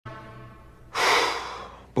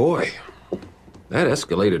Boy, that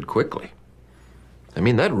escalated quickly. I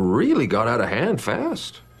mean, that really got out of hand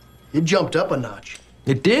fast. It jumped up a notch.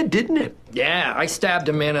 It did, didn't it? Yeah, I stabbed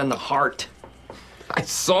a man in the heart. I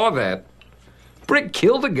saw that. Brick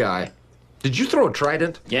killed a guy. Did you throw a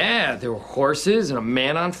trident? Yeah, there were horses and a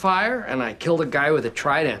man on fire, and I killed a guy with a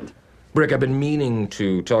trident. Brick, I've been meaning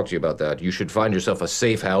to talk to you about that. You should find yourself a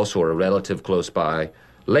safe house or a relative close by.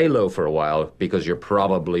 Lay low for a while, because you're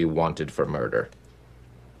probably wanted for murder.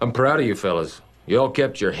 I'm proud of you fellas. You all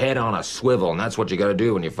kept your head on a swivel, and that's what you gotta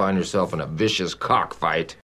do when you find yourself in a vicious cockfight.